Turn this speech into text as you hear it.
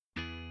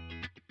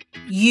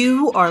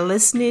You are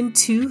listening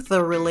to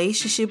the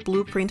Relationship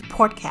Blueprint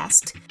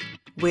podcast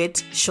with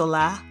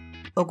Shola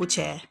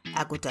Oguche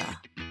Aguda.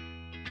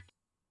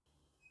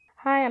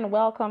 Hi, and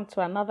welcome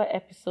to another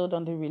episode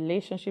on the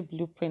Relationship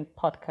Blueprint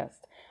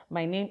podcast.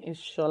 My name is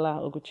Shola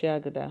Oguche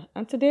Aguda,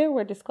 and today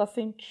we're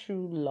discussing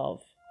true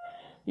love.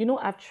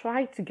 I've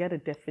tried to get a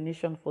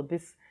definition for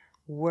this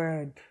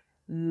word,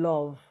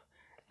 love.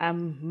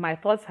 My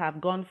thoughts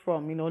have gone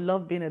from,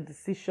 love being a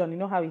decision. You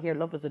know how you hear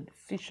love is a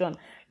decision,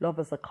 love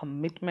is a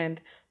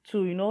commitment,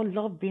 to,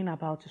 love being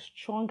about a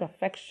strong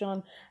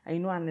affection,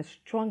 and a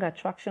strong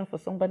attraction for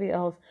somebody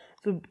else,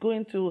 to go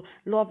into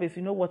love is,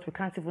 what we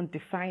can't even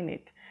define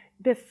it.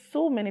 There's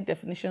so many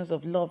definitions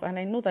of love, and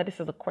I know that this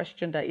is a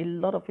question that a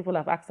lot of people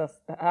have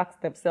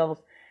asked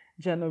themselves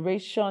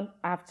generation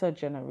after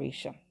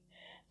generation.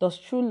 Does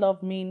true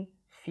love mean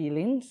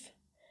feelings?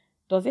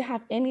 Does it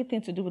have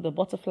anything to do with the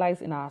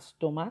butterflies in our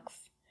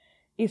stomachs?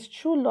 Is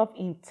true love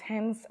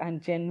intense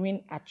and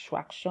genuine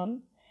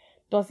attraction?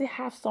 Does it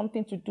have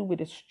something to do with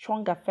a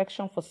strong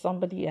affection for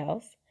somebody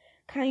else?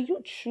 Can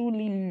you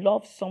truly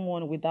love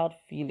someone without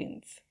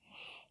feelings?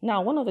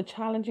 Now, one of the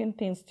challenging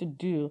things to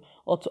do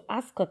or to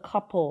ask a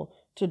couple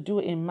to do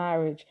in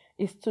marriage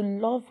is to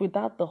love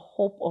without the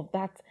hope of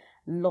that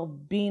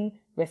love being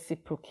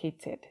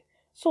reciprocated.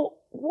 So,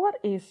 what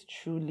is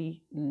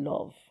truly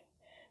love?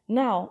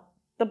 Now,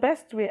 the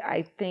best way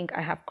I think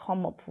I have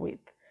come up with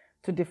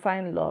to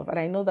define love, and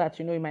I know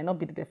that, it might not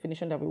be the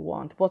definition that we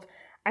want, but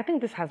I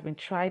think this has been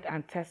tried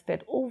and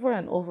tested over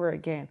and over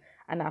again,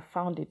 and I've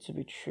found it to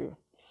be true,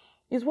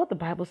 is what the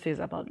Bible says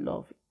about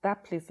love.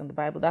 That place in the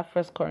Bible, that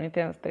 1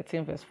 Corinthians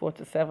 13, verse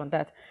 4-7,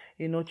 that,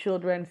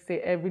 children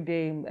say every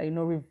day,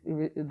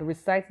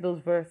 recite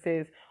those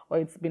verses, or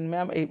it's been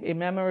a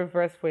memory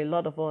verse for a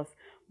lot of us.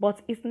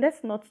 But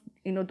let's not,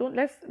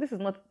 this is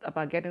not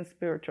about getting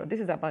spiritual. This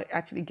is about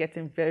actually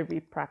getting very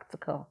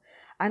practical.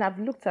 And I've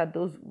looked at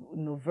those,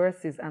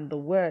 verses and the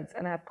words,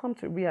 and I've come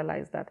to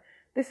realize that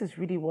this is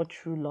really what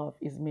true love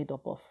is made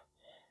up of.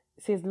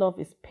 It says love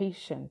is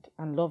patient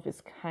and love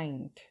is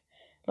kind.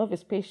 Love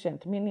is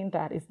patient, meaning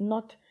that it's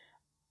not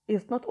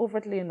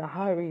overtly in a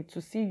hurry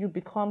to see you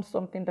become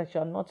something that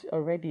you're not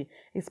already.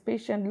 It's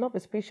patient. Love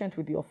is patient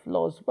with your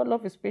flaws, but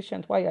love is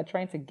patient while you're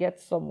trying to get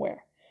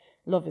somewhere.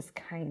 Love is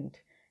kind.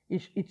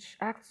 It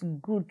acts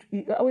good.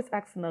 It always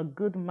acts in a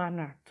good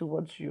manner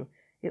towards you.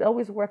 It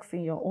always works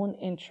in your own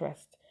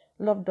interest.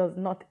 Love does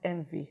not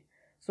envy.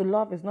 So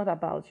love is not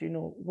about,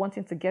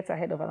 wanting to get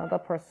ahead of another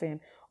person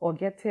or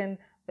getting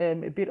a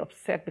bit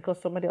upset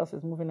because somebody else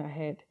is moving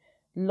ahead.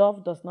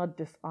 Love does not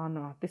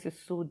dishonor. This is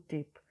so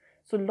deep.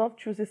 So love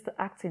chooses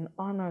to act in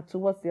honor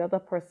towards the other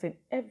person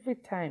every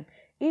time,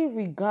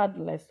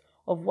 irregardless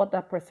of what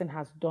that person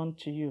has done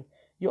to you.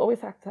 You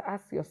always have to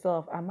ask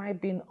yourself, am I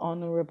being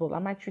honorable?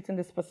 Am I treating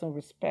this person with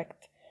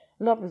respect?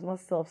 Love is not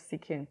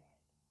self-seeking.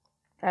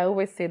 I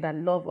always say that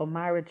love or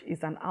marriage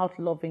is an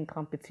out-loving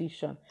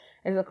competition.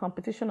 It's a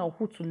competition on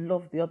who to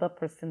love the other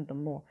person the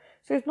more.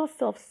 So it's not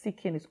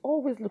self-seeking. It's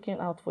always looking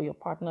out for your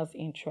partner's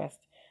interest.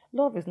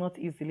 Love is not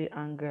easily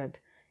angered.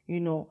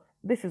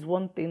 This is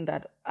one thing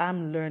that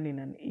I'm learning,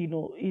 and,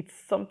 it's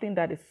something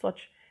that is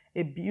such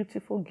a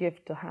beautiful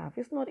gift to have.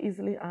 It's not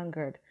easily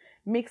angered.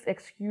 Makes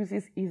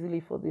excuses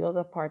easily for the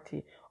other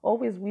party.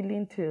 Always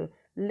willing to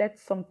let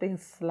something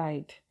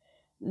slide.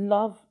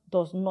 Love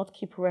does not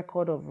keep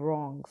record of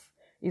wrongs.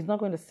 It's not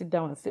going to sit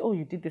down and say, oh,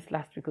 you did this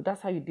last week, or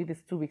that's how you did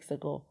this 2 weeks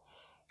ago.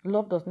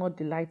 Love does not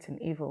delight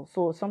in evil.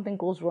 So if something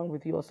goes wrong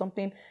with you or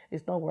something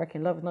is not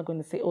working, love is not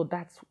going to say, oh,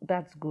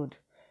 that's good.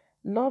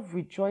 Love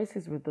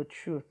rejoices with the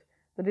truth.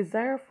 The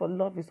desire for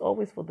love is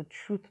always for the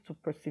truth to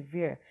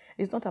persevere.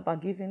 It's not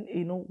about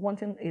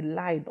wanting a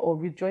lie or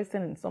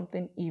rejoicing in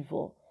something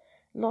evil.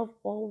 Love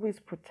always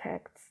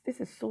protects.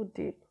 This is so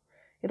deep.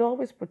 It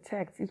always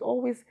protects. It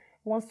always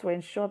wants to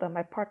ensure that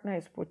my partner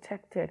is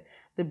protected.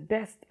 The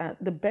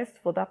best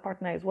for that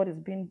partner is what is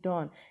being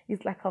done.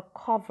 It's like a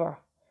cover.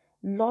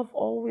 Love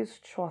always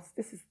trusts.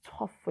 This is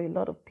tough for a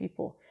lot of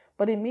people,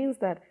 but it means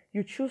that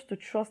you choose to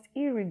trust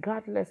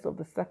irregardless of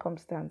the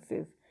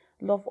circumstances.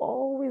 Love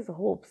always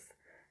hopes.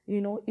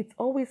 It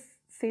always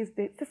says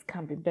that this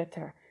can be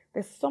better.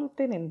 There's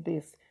something in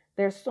this.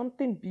 There's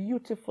something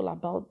beautiful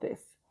about this.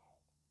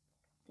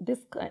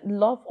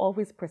 Love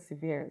always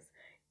perseveres.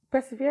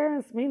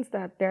 Perseverance means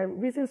that there are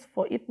reasons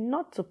for it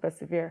not to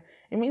persevere.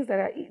 It means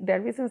that there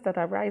are reasons that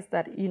arise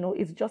that,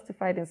 it's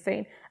justified in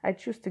saying, I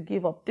choose to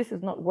give up. This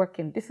is not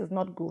working. This is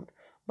not good.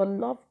 But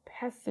love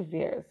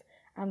perseveres.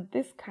 And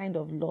this kind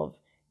of love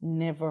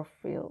never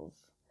fails.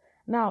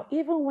 Now,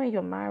 even when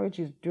your marriage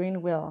is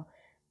doing well,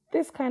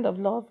 this kind of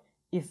love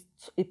is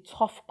a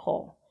tough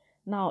call.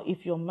 Now,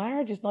 if your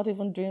marriage is not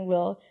even doing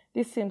well,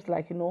 this seems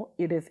like,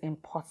 it is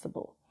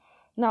impossible.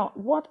 Now,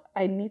 what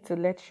I need to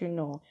let you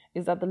know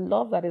is that the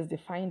love that is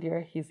defined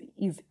here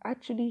is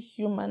actually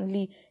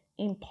humanly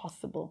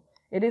impossible.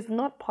 It is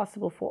not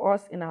possible for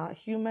us in our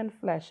human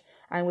flesh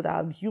and with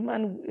our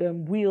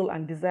human will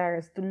and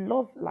desires to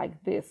love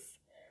like this.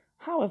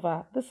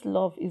 However, this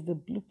love is the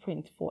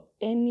blueprint for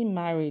any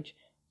marriage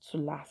to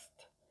last.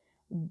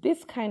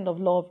 This kind of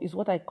love is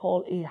what I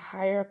call a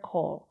higher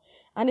call,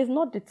 and is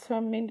not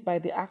determined by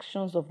the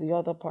actions of the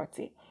other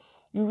party.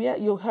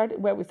 You heard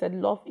where we said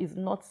love is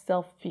not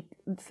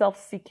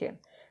self-seeking.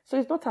 So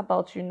it's not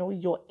about,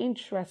 your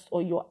interests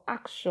or your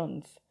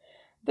actions.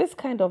 This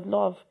kind of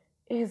love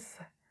is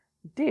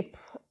deep,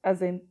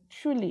 as in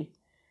truly.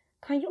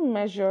 Can you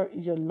measure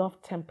your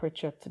love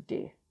temperature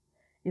today?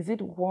 Is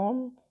it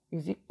warm?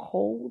 Is it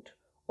cold?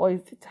 Or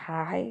is it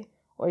high?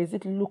 Or is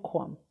it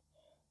lukewarm?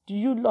 Do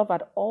you love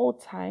at all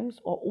times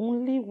or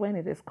only when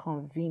it is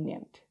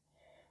convenient?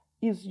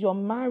 Is your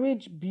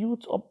marriage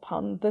built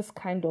upon this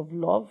kind of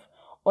love,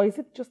 or is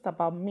it just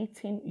about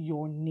meeting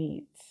your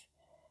needs?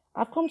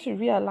 I've come to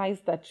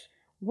realize that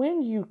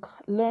when you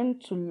learn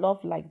to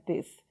love like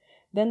this,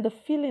 then the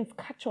feelings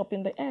catch up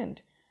in the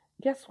end.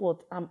 Guess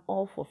what? I'm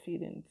all for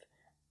feelings.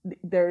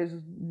 There is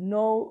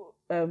no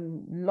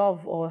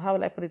love, or how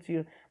will I put it to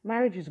you?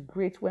 Marriage is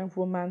great when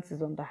romance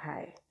is on the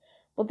high.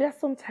 But there are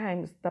some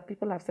times that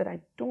people have said, I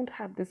don't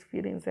have these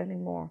feelings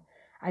anymore.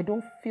 I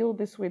don't feel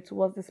this way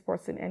towards this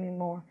person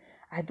anymore.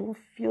 I don't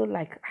feel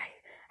like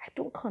I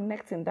don't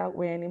connect in that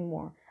way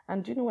anymore.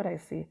 And do you know what I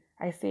say?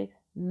 I say,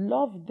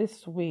 love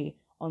this way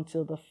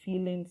until the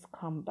feelings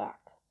come back.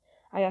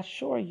 I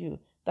assure you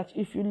that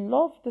if you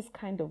love this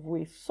kind of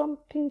way,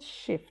 something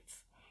shifts.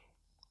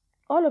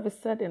 All of a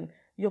sudden,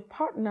 your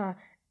partner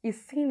is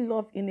seeing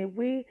love in a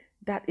way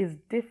that is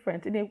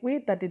different, in a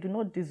way that they do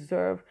not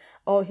deserve,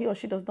 or he or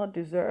she does not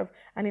deserve,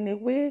 and in a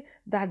way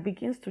that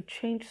begins to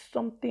change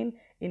something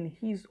in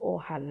his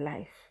or her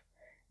life.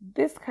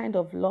 This kind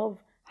of love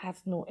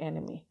has no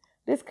enemy.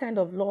 This kind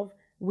of love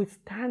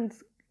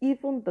withstands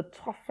even the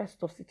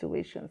toughest of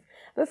situations.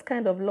 This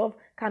kind of love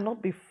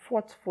cannot be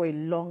fought for a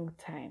long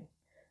time.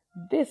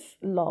 This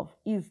love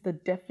is the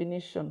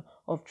definition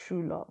of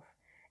true love.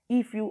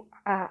 If you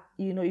are,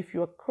 if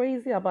you're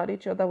crazy about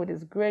each other, which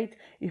is great,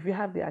 if you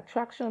have the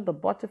attraction, the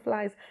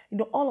butterflies,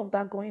 all of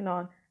that going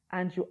on,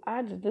 and you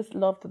add this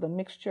love to the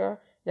mixture,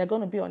 you're going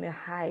to be on a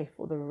high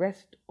for the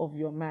rest of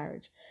your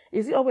marriage.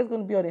 Is it always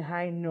going to be on a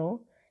high?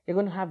 No. You're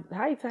going to have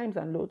high times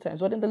and low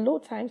times. But in the low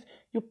times,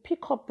 you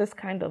pick up this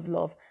kind of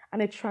love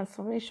and a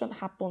transformation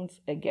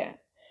happens again.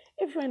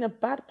 If you're in a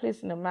bad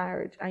place in a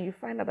marriage and you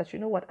find out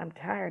that, I'm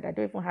tired, I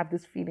don't even have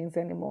these feelings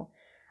anymore,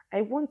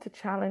 I want to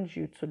challenge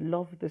you to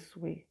love this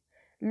way.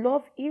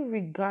 Love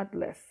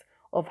irregardless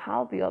of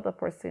how the other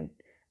person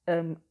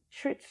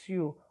treats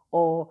you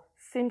or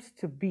seems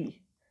to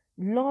be.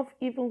 Love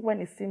even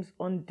when it seems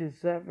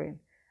undeserving.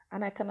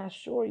 And I can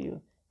assure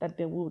you that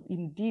there will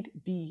indeed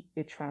be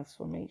a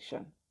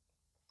transformation.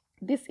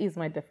 This is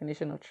my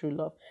definition of true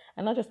love.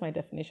 And not just my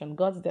definition,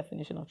 God's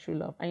definition of true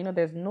love. And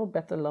there's no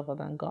better lover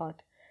than God.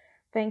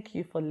 Thank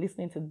you for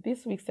listening to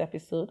this week's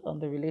episode on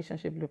the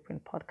Relationship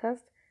Blueprint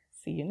podcast.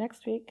 See you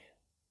next week.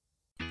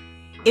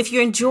 If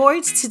you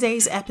enjoyed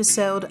today's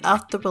episode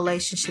of the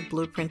Relationship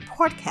Blueprint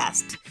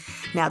podcast,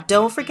 now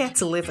don't forget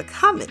to leave a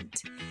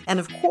comment and,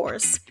 of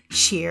course,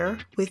 share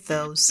with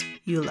those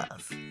you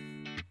love.